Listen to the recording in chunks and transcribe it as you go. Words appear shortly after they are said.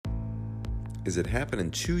Is it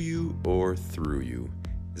happening to you or through you?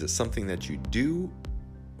 Is it something that you do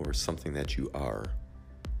or something that you are?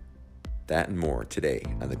 That and more today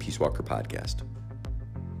on the Peace Walker Podcast.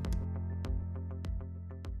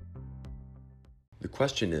 The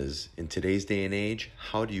question is, in today's day and age,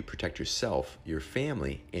 how do you protect yourself, your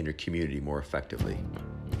family, and your community more effectively?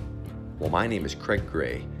 Well, my name is Craig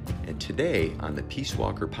Gray, and today on the Peace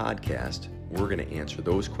Walker Podcast, we're going to answer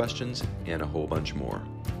those questions and a whole bunch more.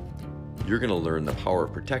 You're going to learn the power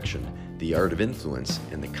of protection, the art of influence,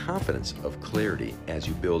 and the confidence of clarity as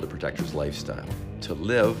you build a protector's lifestyle to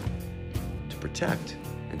live, to protect,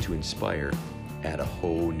 and to inspire at a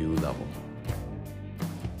whole new level.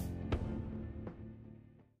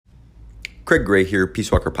 Craig Gray here,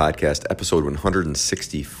 Peace Walker Podcast, episode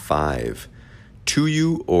 165. To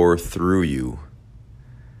you or through you?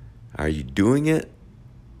 Are you doing it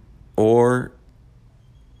or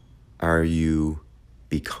are you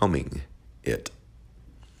becoming it?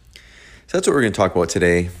 So that's what we're going to talk about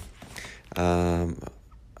today. I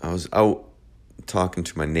was out talking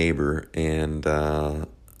to my neighbor and lo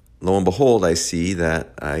and behold, I see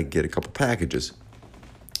that I get a couple packages.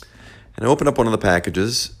 And I open up one of the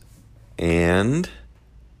packages and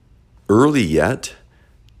early yet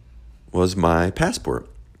was my passport.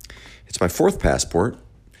 It's my fourth passport.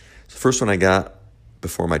 The first one I got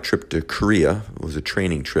before my trip to Korea. It was a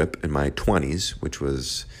training trip in my 20s, which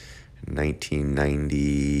was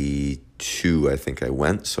 1992, I think I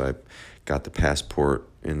went. So I got the passport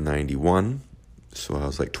in 91. So I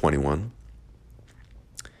was like 21.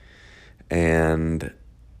 And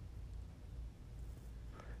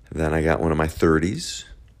then I got one in my 30s.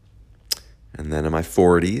 And then in my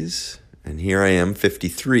 40s. And here I am,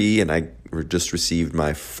 53, and I just received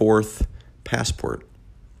my fourth passport.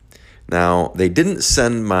 Now, they didn't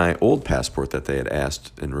send my old passport that they had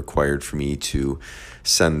asked and required for me to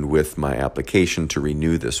send with my application to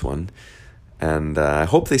renew this one. And I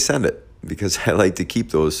hope they send it because I like to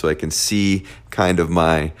keep those so I can see kind of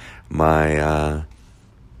my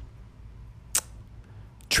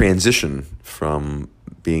transition from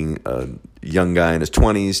being a young guy in his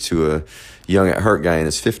 20s to a young at heart guy in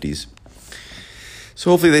his 50s. So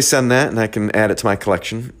hopefully they send that and I can add it to my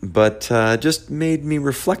collection. But just made me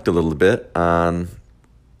reflect a little bit on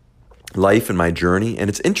life and my journey. And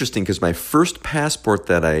it's interesting because my first passport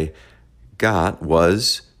that I got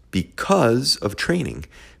was because of training.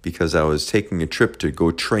 Because I was taking a trip to go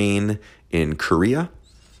train in Korea.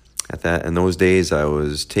 In those days, I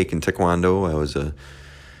was taking Taekwondo. I was a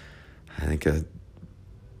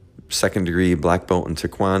second degree black belt in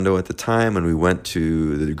Taekwondo at the time, and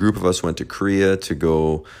the group of us went to Korea to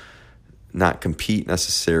go not compete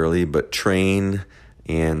necessarily, but train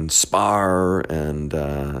and spar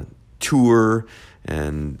and tour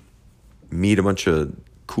and meet a bunch of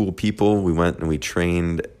cool people. We went and we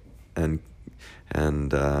trained and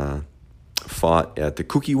fought at the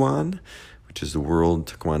Kukkiwon, which is the World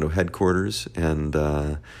Taekwondo headquarters, and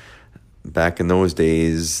back in those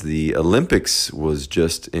days, the Olympics was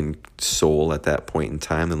just in Seoul at that point in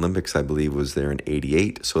time. The Olympics, I believe, was there in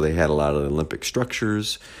 88. So they had a lot of Olympic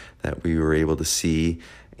structures that we were able to see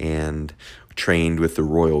and trained with the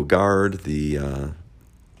Royal Guard, the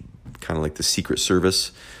kind of like the Secret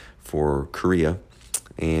Service for Korea,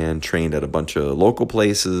 and trained at a bunch of local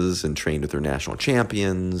places and trained with their national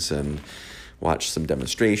champions and watched some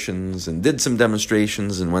demonstrations and did some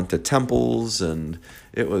demonstrations and went to temples, and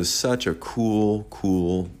it was such a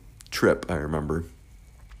cool trip, I remember.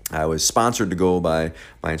 I was sponsored to go by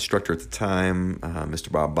my instructor at the time,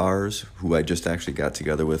 Mr. Bob Bars, who I just actually got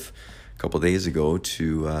together with a couple of days ago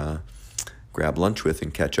to grab lunch with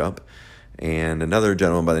and catch up, and another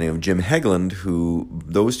gentleman by the name of Jim Hegland, who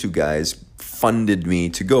those two guys funded me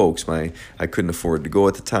to go because I couldn't afford to go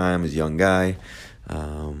at the time as a young guy.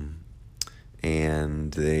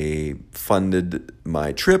 And they funded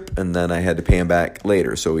my trip, and then I had to pay them back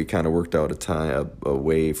later. So we kind of worked out a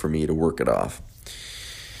way for me to work it off.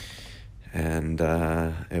 And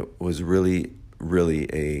it was really, really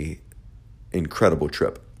a incredible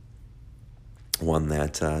trip. One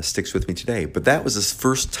that sticks with me today. But that was the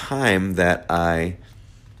first time that I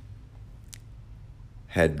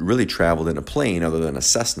had really traveled in a plane other than a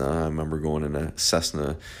Cessna. I remember going in a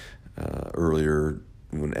Cessna earlier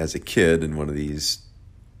as a kid in one of these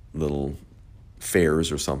little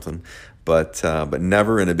fairs or something, but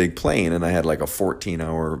never in a big plane. And I had like a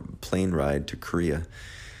 14-hour plane ride to Korea.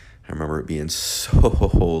 I remember it being so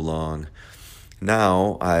long.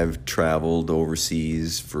 Now I've traveled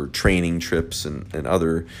overseas for training trips and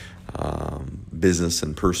other business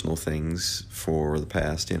and personal things for the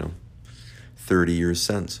past, 30 years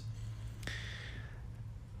since.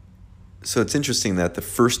 So it's interesting that the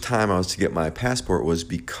first time I was to get my passport was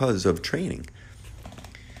because of training.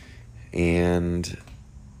 And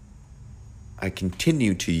I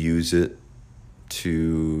continue to use it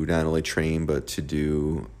to not only train, but to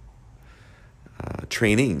do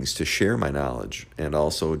trainings to share my knowledge, and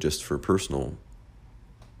also just for personal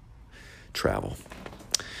travel.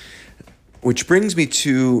 Which brings me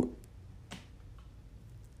to,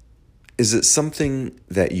 is it something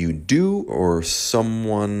that you do or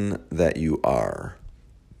someone that you are?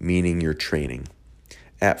 Meaning you're training.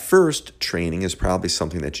 At first, training is probably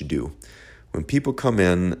something that you do. When people come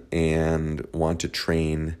in and want to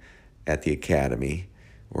train at the academy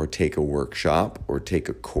or take a workshop or take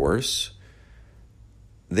a course,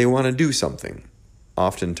 they want to do something.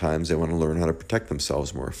 Oftentimes, they want to learn how to protect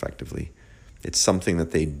themselves more effectively. It's something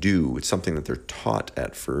that they do. It's something that they're taught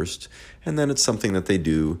at first, and then it's something that they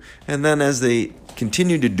do. And then as they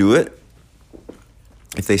continue to do it,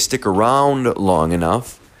 if they stick around long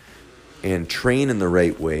enough and train in the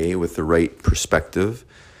right way with the right perspective,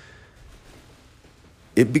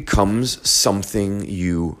 it becomes something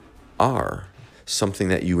you are, something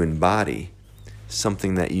that you embody,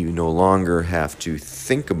 something that you no longer have to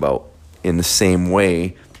think about in the same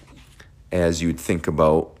way as you'd think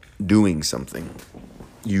about doing something.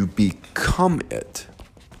 You become it.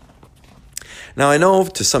 Now, I know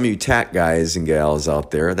to some of you TAC guys and gals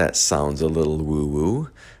out there, that sounds a little woo-woo.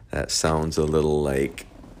 That sounds a little like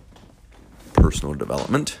personal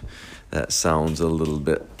development. That sounds a little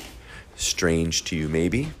bit strange to you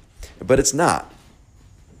maybe, but it's not.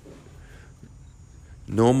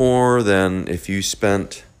 No more than if you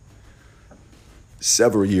spent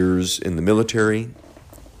several years in the military,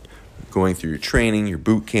 going through your training, your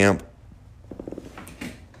boot camp,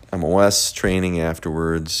 MOS training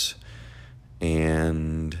afterwards,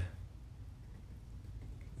 and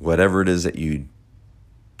whatever it is that you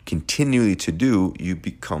continually to do, you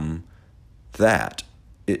become that.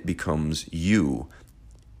 It becomes you.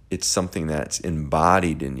 It's something that's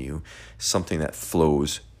embodied in you, something that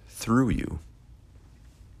flows through you.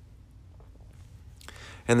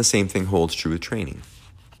 And the same thing holds true with training.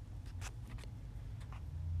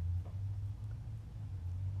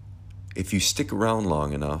 If you stick around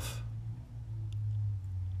long enough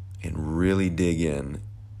and really dig in,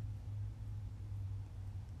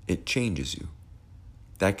 it changes you.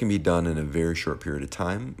 That can be done in a very short period of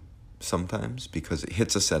time sometimes, because it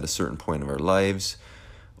hits us at a certain point of our lives,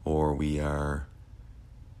 or we are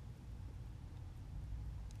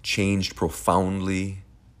changed profoundly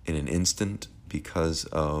in an instant because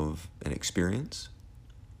of an experience,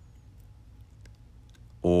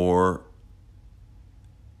 or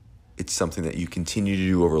it's something that you continue to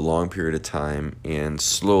do over a long period of time, and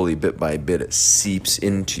slowly, bit by bit, it seeps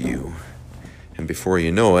into you. And before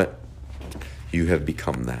you know it, you have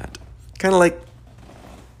become that. Kind of like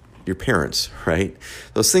your parents, right?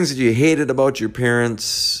 Those things that you hated about your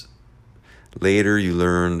parents, later you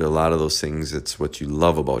learned a lot of those things. It's what you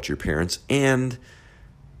love about your parents, and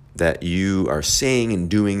that you are saying and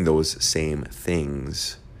doing those same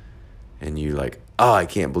things. And you like, oh, I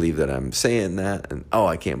can't believe that I'm saying that. And oh,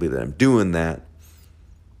 I can't believe that I'm doing that.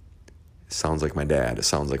 It sounds like my dad. It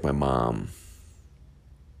sounds like my mom.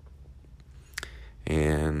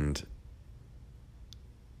 And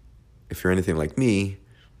if you're anything like me,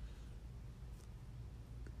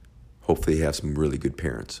 hopefully you have some really good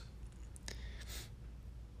parents.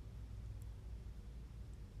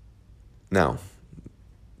 Now,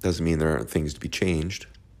 doesn't mean there aren't things to be changed.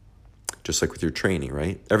 Just like with your training,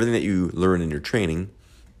 right? Everything that you learn in your training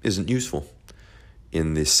isn't useful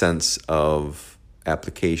in the sense of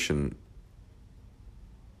application.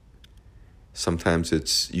 Sometimes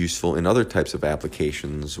it's useful in other types of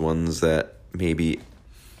applications, ones that maybe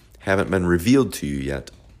haven't been revealed to you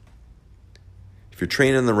yet. If you're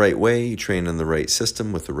training the right way, you train in the right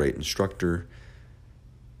system with the right instructor,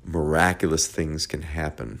 miraculous things can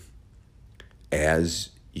happen as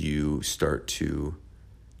you start to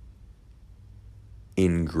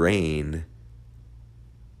ingrain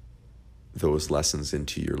those lessons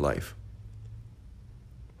into your life.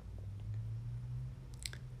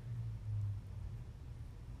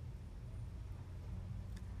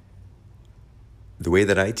 The way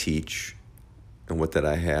that I teach and what that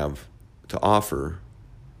I have to offer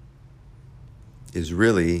is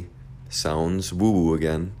really, sounds woo-woo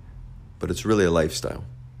again, but it's really a lifestyle.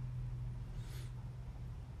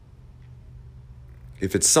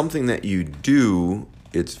 If it's something that you do,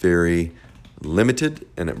 it's very limited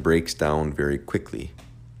and it breaks down very quickly.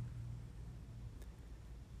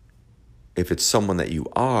 If it's someone that you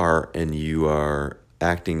are and you are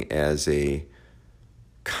acting as a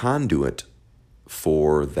conduit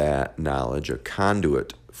for that knowledge, a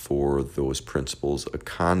conduit for those principles, a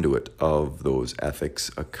conduit of those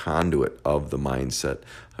ethics, a conduit of the mindset,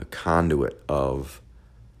 a conduit of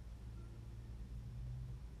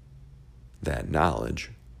that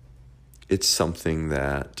knowledge. It's something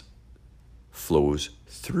that flows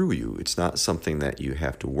through you. It's not something that you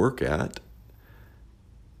have to work at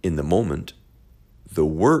in the moment. The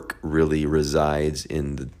work really resides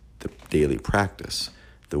in the daily practice.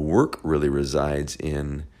 The work really resides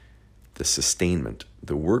in the sustainment.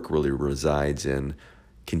 The work really resides in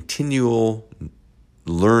continual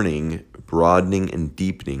learning, broadening, and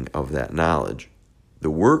deepening of that knowledge. The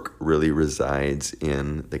work really resides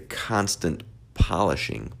in the constant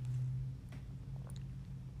polishing.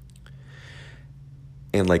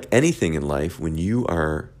 And like anything in life, when you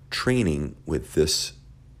are training with this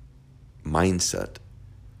mindset,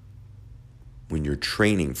 when you're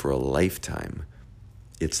training for a lifetime,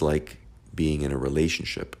 it's like being in a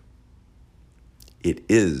relationship. It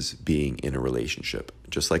is being in a relationship,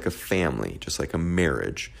 just like a family, just like a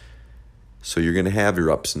marriage. So you're going to have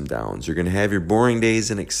your ups and downs. You're going to have your boring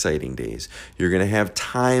days and exciting days. You're going to have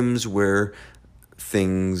times where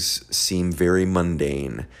things seem very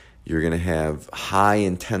mundane. You're going to have high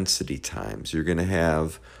intensity times. You're going to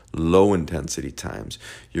have low intensity times.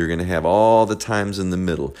 You're going to have all the times in the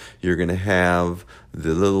middle. You're going to have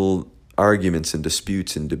the little arguments and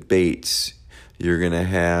disputes and debates. You're going to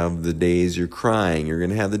have the days you're crying. You're going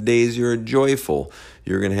to have the days you're joyful.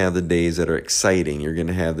 You're going to have the days that are exciting. You're going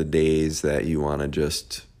to have the days that you want to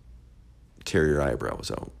just tear your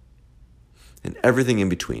eyebrows out. And everything in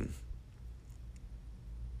between.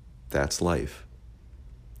 That's life.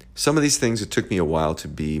 Some of these things it took me a while to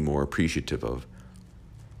be more appreciative of.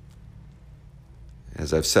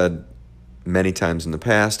 As I've said many times in the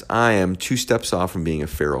past, I am 2 steps off from being a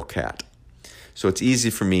feral cat. So it's easy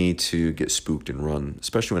for me to get spooked and run,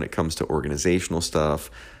 especially when it comes to organizational stuff,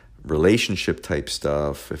 relationship type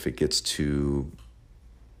stuff, if it gets too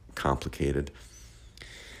complicated.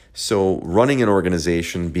 So running an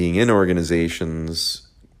organization, being in organizations,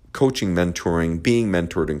 coaching, mentoring, being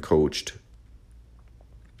mentored and coached,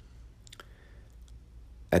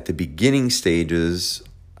 at the beginning stages,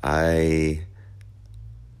 I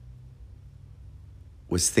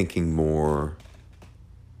was thinking more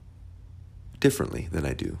differently than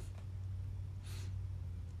I do.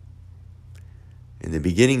 In the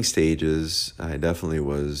beginning stages, I definitely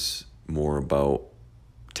was more about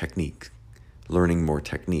technique, learning more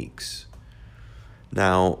techniques.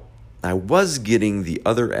 Now, I was getting the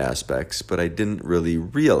other aspects, but I didn't really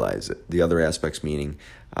realize it. The other aspects meaning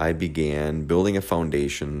I began building a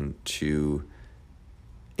foundation to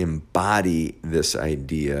embody this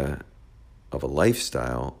idea of a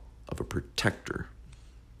lifestyle of a protector.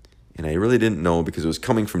 And I really didn't know because it was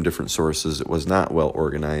coming from different sources. It was not well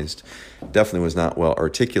organized, definitely was not well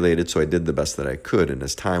articulated, so I did the best that I could. And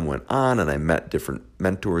as time went on and I met different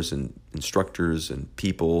mentors and instructors and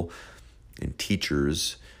people and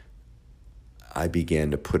teachers, I began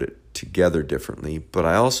to put it together differently, but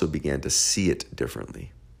I also began to see it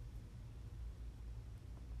differently.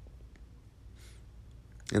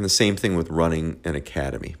 And the same thing with running an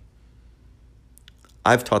academy.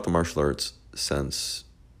 I've taught the martial arts since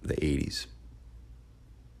the 80s.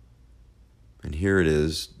 And here it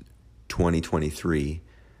is, 2023,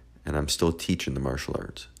 and I'm still teaching the martial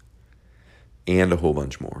arts. And a whole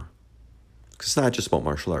bunch more. Because it's not just about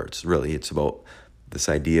martial arts, really. It's about this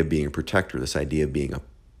idea of being a protector, this idea of being a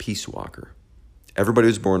peace walker. Everybody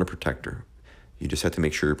was born a protector. You just have to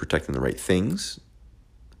make sure you're protecting the right things.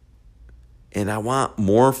 And I want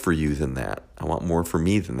more for you than that. I want more for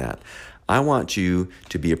me than that. I want you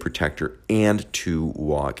to be a protector and to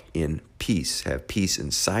walk in peace, have peace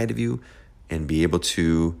inside of you, and be able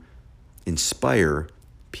to inspire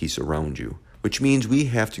peace around you, which means we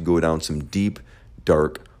have to go down some deep,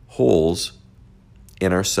 dark holes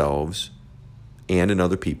in ourselves and in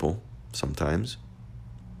other people sometimes.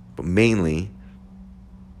 But mainly,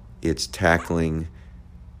 it's tackling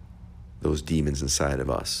those demons inside of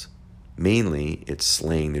us. Mainly, it's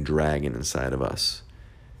slaying the dragon inside of us.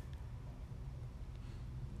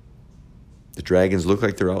 The dragons look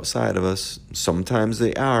like they're outside of us. Sometimes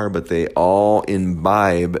they are, but they all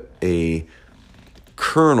imbibe a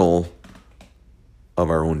kernel of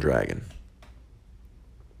our own dragon.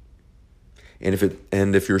 And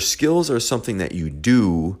if your skills are something that you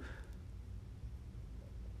do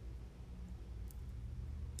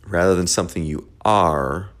rather than something you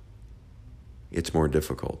are, it's more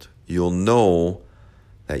difficult. You'll know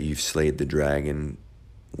that you've slayed the dragon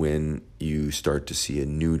when you start to see a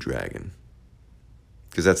new dragon.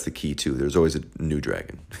 Because that's the key too. There's always a new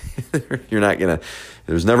dragon.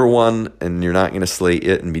 There's never one, and you're not going to slay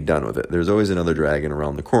it and be done with it. There's always another dragon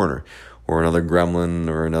around the corner, or another gremlin,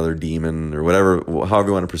 or another demon, or whatever, however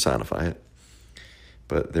you want to personify it.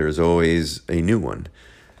 But there's always a new one.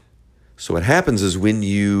 So what happens is when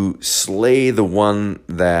you slay the one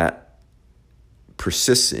that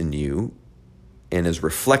persists in you and is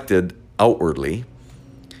reflected outwardly,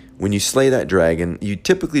 when you slay that dragon, you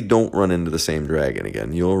typically don't run into the same dragon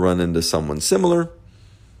again. You'll run into someone similar,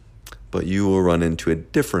 but you will run into a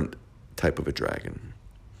different type of a dragon.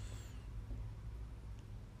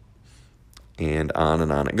 And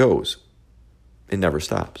on it goes. It never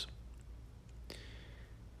stops.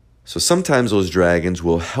 So sometimes those dragons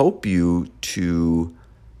will help you to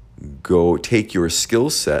go take your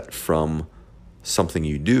skill set from something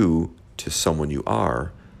you do to someone you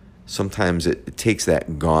are. Sometimes it takes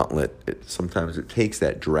that gauntlet. Sometimes it takes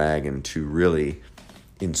that dragon to really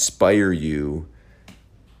inspire you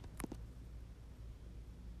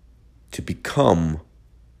to become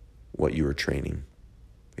what you are training.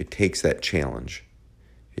 It takes that challenge.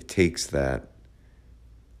 It takes that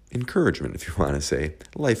encouragement, if you want to say,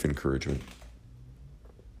 life encouragement.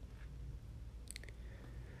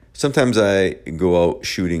 Sometimes I go out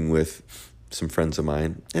shooting with some friends of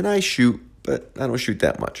mine, and I shoot, but I don't shoot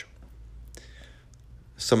that much.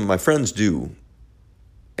 Some of my friends do,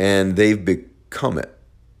 and they've become it.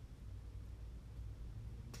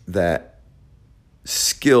 That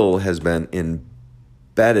skill has been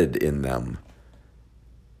embedded in them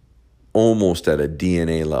almost at a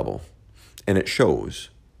DNA level, and it shows.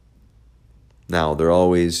 Now, they're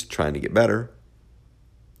always trying to get better,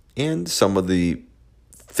 and some of the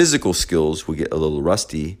physical skills will get a little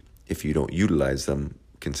rusty if you don't utilize them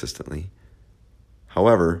consistently.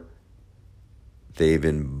 However, they've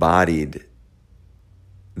embodied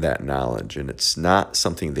that knowledge, and it's not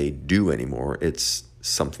something they do anymore. It's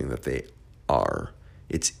something that they are.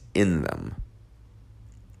 It's in them.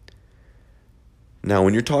 Now,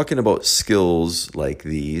 when you're talking about skills like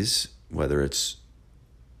these, whether it's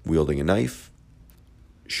wielding a knife,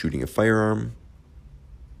 shooting a firearm,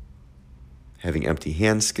 having empty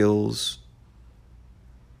hand skills,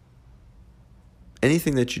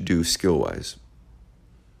 anything that you do skill-wise.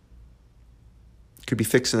 It could be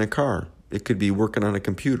fixing a car. It could be working on a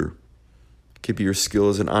computer. It could be your skill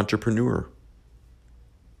as an entrepreneur,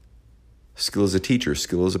 skill as a teacher,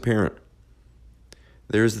 skill as a parent.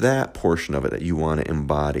 There's that portion of it that you want to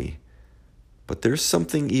embody. But there's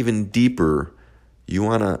something even deeper. You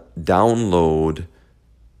want to download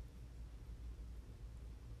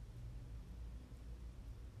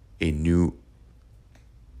a new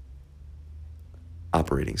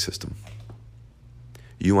operating system.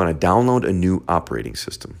 You want to download a new operating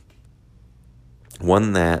system.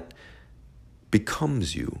 One that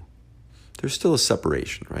becomes you. There's still a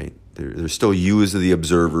separation, right? There's still you as the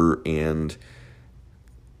observer and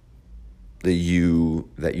the you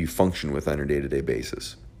that you function with on a day-to-day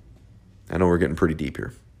basis. I know we're getting pretty deep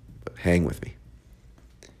here, but hang with me.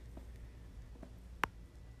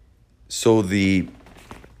 So the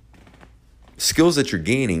skills that you're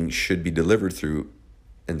gaining should be delivered through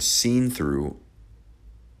and seen through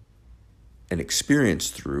and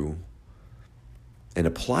experienced through and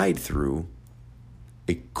applied through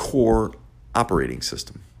a core operating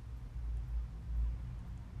system.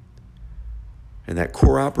 And that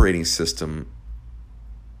core operating system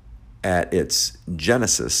at its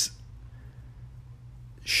genesis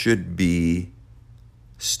should be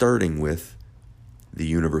starting with the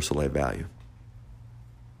universal life value.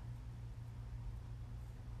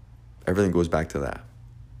 Everything goes back to that.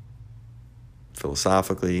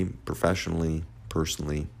 Philosophically, professionally,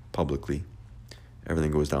 personally, publicly,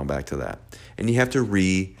 everything goes down back to that. And you have to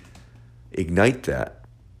reignite that,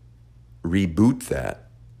 reboot that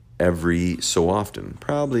every so often,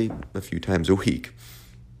 probably a few times a week,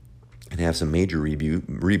 and have some major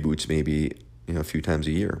reboots maybe a few times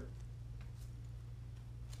a year.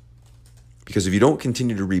 Because if you don't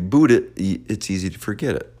continue to reboot it, it's easy to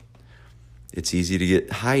forget it. It's easy to get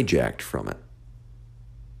hijacked from it.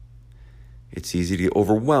 It's easy to get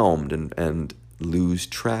overwhelmed and lose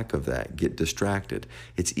track of that, get distracted.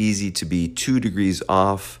 It's easy to be 2 degrees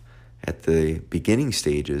off at the beginning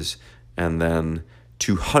stages and then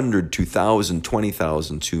 200, 2,000,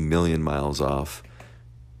 20,000, 2 million miles off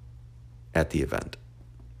at the event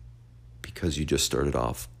because you just started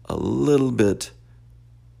off a little bit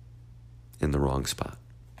in the wrong spot.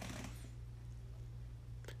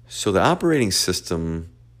 So the operating system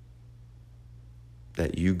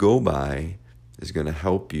that you go by is going to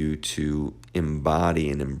help you to embody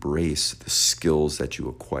and embrace the skills that you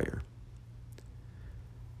acquire.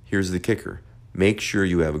 here's the kicker. Make sure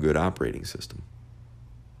you have a good operating system.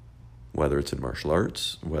 Whether it's in martial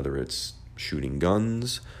arts, whether it's shooting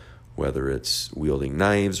guns, whether it's wielding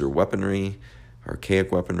knives or weaponry,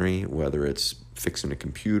 archaic weaponry, whether it's fixing a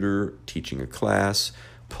computer, teaching a class,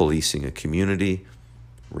 policing a community,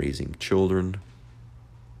 raising children,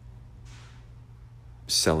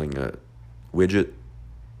 selling a widget,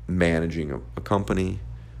 managing a company,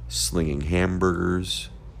 slinging hamburgers,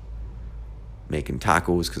 making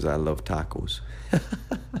tacos because I love tacos,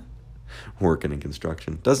 working in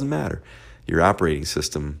construction. Doesn't matter. Your operating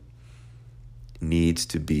system needs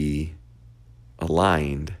to be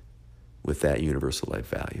aligned with that universal life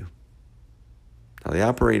value. Now, the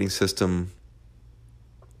operating system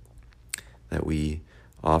that we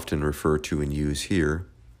often refer to and use here,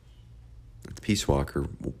 the Peace Walker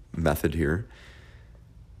method here,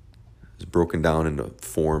 is broken down into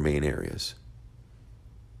 4 main areas.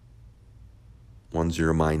 One's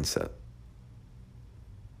your mindset,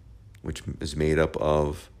 which is made up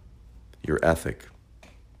of your ethic,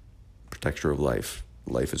 protector of life.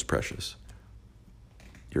 Life is precious.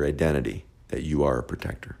 Your identity, that you are a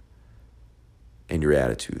protector. And your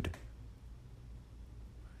attitude.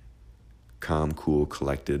 Calm, cool,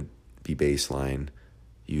 collected, be baseline,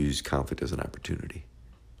 use conflict as an opportunity.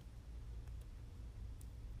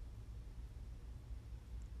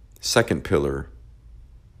 Second pillar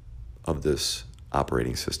of this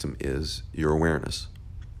operating system is your awareness.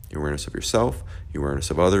 Your awareness of yourself, your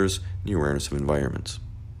awareness of others, and your awareness of environments.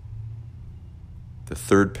 The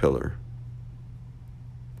third pillar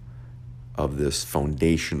of this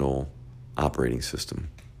foundational operating system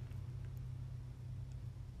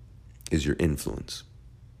is your influence.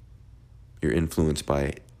 You're influenced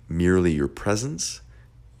by merely your presence,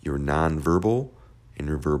 your nonverbal, and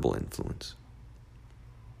your verbal influence.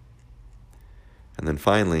 And then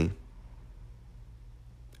finally,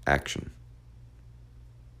 action.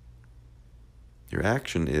 Your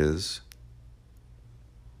action is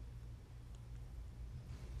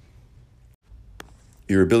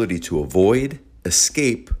your ability to avoid,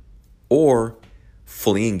 escape, or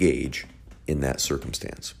fully engage in that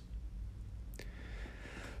circumstance.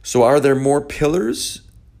 So are there more pillars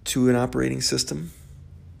to an operating system?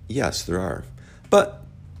 Yes, there are. But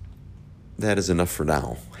that is enough for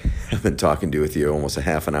now. I've been talking with you almost a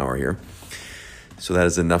half an hour here. So that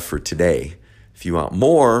is enough for today. If you want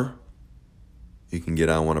more, you can get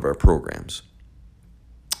on one of our programs.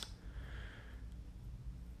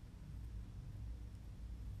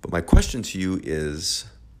 But my question to you is,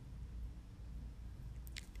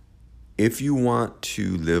 if you want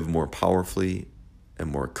to live more powerfully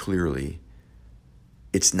and more clearly,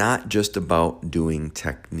 it's not just about doing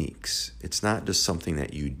techniques. It's not just something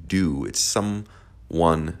that you do. It's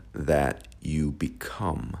someone that you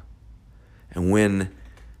become. And when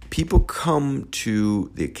people come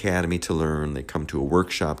to the academy to learn, they come to a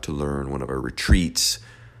workshop to learn, one of our retreats,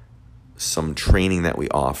 some training that we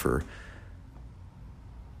offer,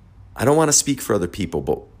 I don't want to speak for other people,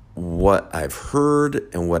 but what I've heard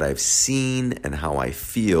and what I've seen and how I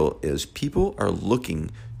feel is people are looking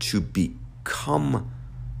to become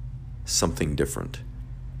something different.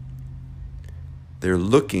 They're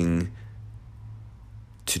looking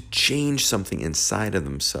to change something inside of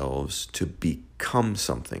themselves to become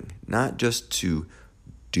something, not just to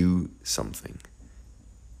do something.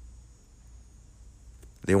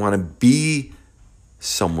 They want to be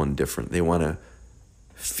someone different. They want to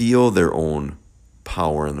feel their own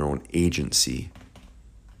power and their own agency.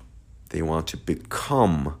 They want to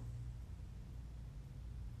become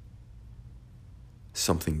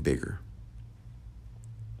something bigger.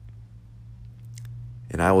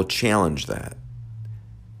 And I will challenge that.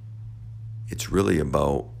 It's really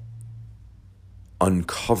about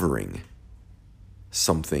uncovering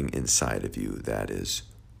something inside of you that is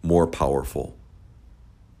more powerful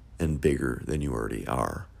and bigger than you already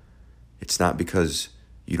are. It's not because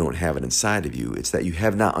you don't have it inside of you. It's that you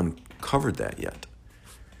have not uncovered that yet.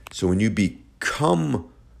 So when you become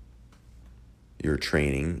your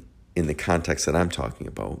training in the context that I'm talking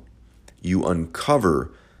about, you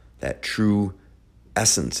uncover that true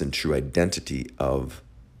essence and true identity of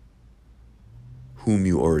whom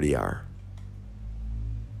you already are.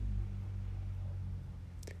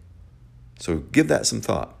 So give that some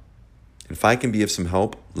thought. And if I can be of some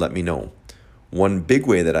help, let me know. One big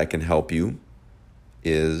way that I can help you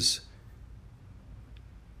is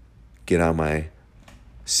get on my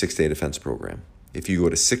 6-Day Defense program. If you go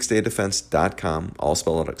to 6daydefense.com, all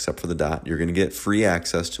spelled out except for the dot, you're going to get free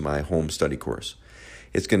access to my home study course.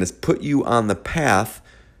 It's going to put you on the path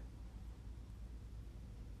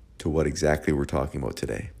to what exactly we're talking about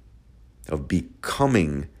today, of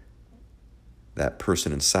becoming that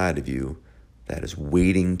person inside of you that is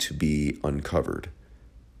waiting to be uncovered.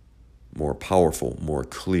 More powerful, more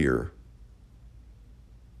clear,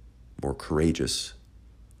 more courageous.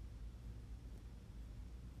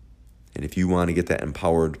 And if you want to get that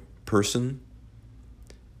empowered person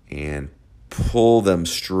and pull them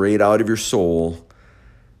straight out of your soul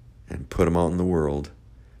and put them out in the world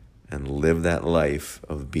and live that life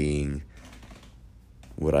of being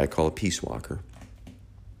what I call a peace walker,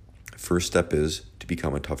 first step is to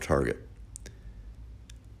become a tough target.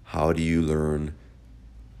 How do you learn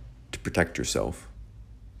to protect yourself?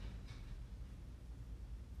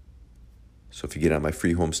 So if you get on my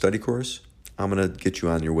free home study course, I'm going to get you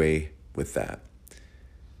on your way with that.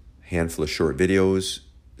 A handful of short videos.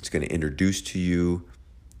 It's going to introduce to you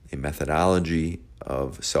a methodology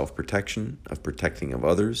of self-protection, of protecting of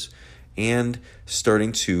others, and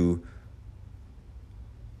starting to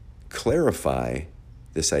clarify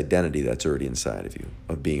this identity that's already inside of you,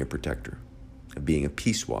 of being a protector, of being a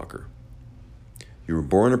peace walker. You were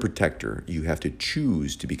born a protector. You have to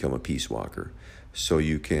choose to become a peace walker so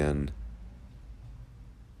you can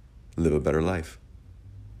live a better life.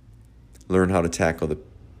 Learn how to tackle the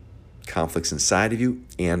conflicts inside of you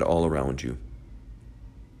and all around you.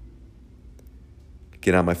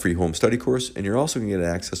 Get on my free home study course, and you're also going to get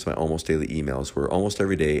access to my almost daily emails, where almost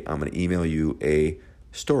every day I'm going to email you a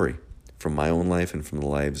story from my own life and from the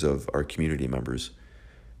lives of our community members.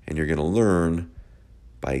 And you're going to learn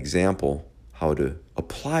by example how to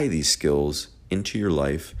apply these skills into your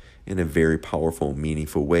life in a very powerful,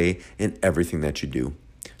 meaningful way in everything that you do.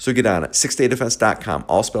 So get on it, sixdaydefense.com,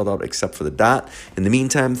 all spelled out except for the dot. In the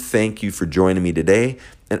meantime, thank you for joining me today,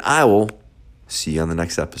 and I will see you on the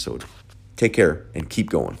next episode. Take care and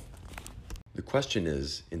keep going. The question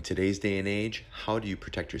is, in today's day and age, how do you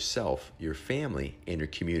protect yourself, your family, and your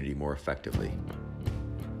community more effectively?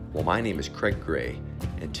 Well, my name is Craig Gray,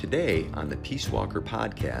 and today on the Peace Walker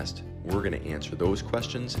podcast, we're going to answer those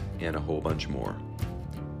questions and a whole bunch more.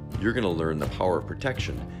 You're going to learn the power of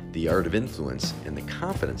protection, the art of influence, and the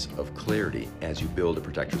confidence of clarity as you build a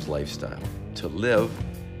protector's lifestyle to live,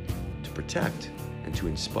 to protect, and to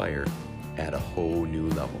inspire at a whole new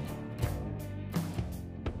level.